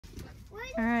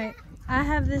All right, I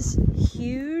have this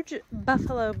huge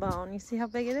buffalo bone. You see how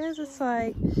big it is? It's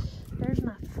like, there's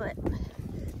my foot.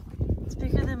 It's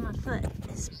bigger than my foot.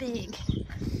 It's big.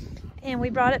 And we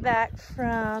brought it back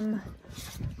from,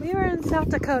 we were in South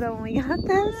Dakota when we got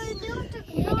this.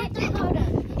 North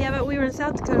Dakota. Yeah, but we were in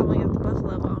South Dakota when we got the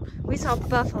buffalo bone. We saw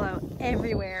buffalo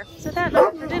everywhere. So that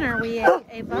night for dinner, we ate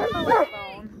a buffalo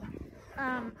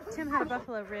bone. Tim had a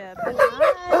buffalo rib.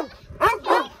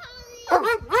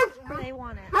 But they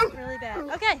want it really bad.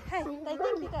 Okay, hey, they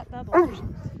think you got bubbles.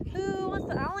 Who wants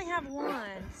to? I only have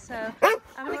one, so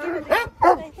I'm gonna give it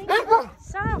to. They think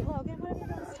stop, Logan. What have you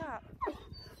done? Stop.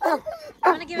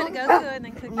 I'm gonna give it to Goku, and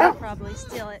then Cookie will probably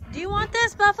steal it. Do you want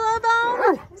this buffalo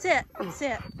bone? Sit,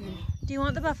 sit. Do you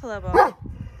want the buffalo bone?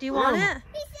 Do you want it?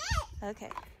 Okay,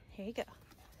 here you go.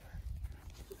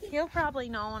 He'll probably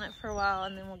gnaw on it for a while,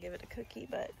 and then we'll give it to Cookie,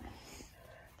 but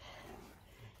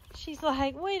she's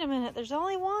like, wait a minute, there's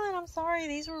only one. I'm sorry,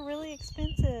 these were really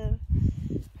expensive.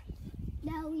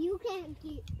 No, you can't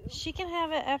keep. She can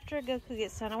have it after Goku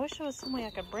gets done. I wish there was some way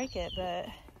I could break it, but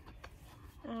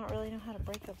I don't really know how to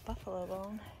break a buffalo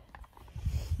bone.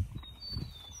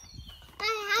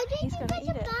 How did He's you gonna get eat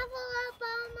the it. buffalo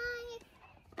bone?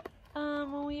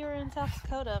 When we were in South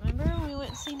Dakota, remember when we went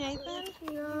to see Nathan?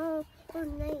 No, for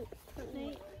Nate.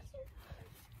 Nate.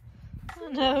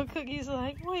 No, Cookie's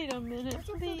like, wait a minute,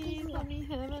 please let me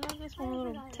have it. I just want a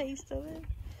little taste of it.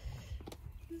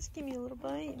 Just give me a little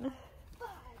bite.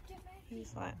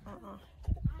 He's like,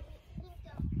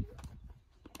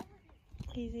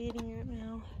 He's eating it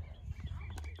now.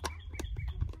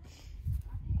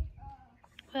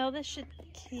 Well, this should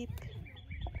keep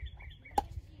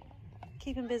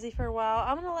him busy for a while.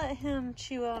 I'm gonna let him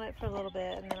chew on it for a little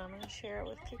bit, and then I'm gonna share it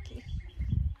with Cookie.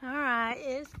 All right,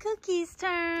 it's Cookie's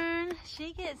turn.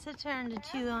 She gets a turn to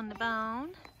chew on the bone.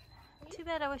 Too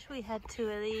bad I wish we had two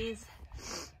of these.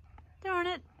 Darn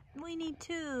it, we need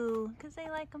two because they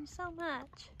like them so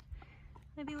much.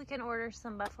 Maybe we can order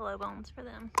some buffalo bones for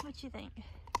them. What you think?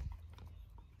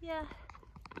 Yeah.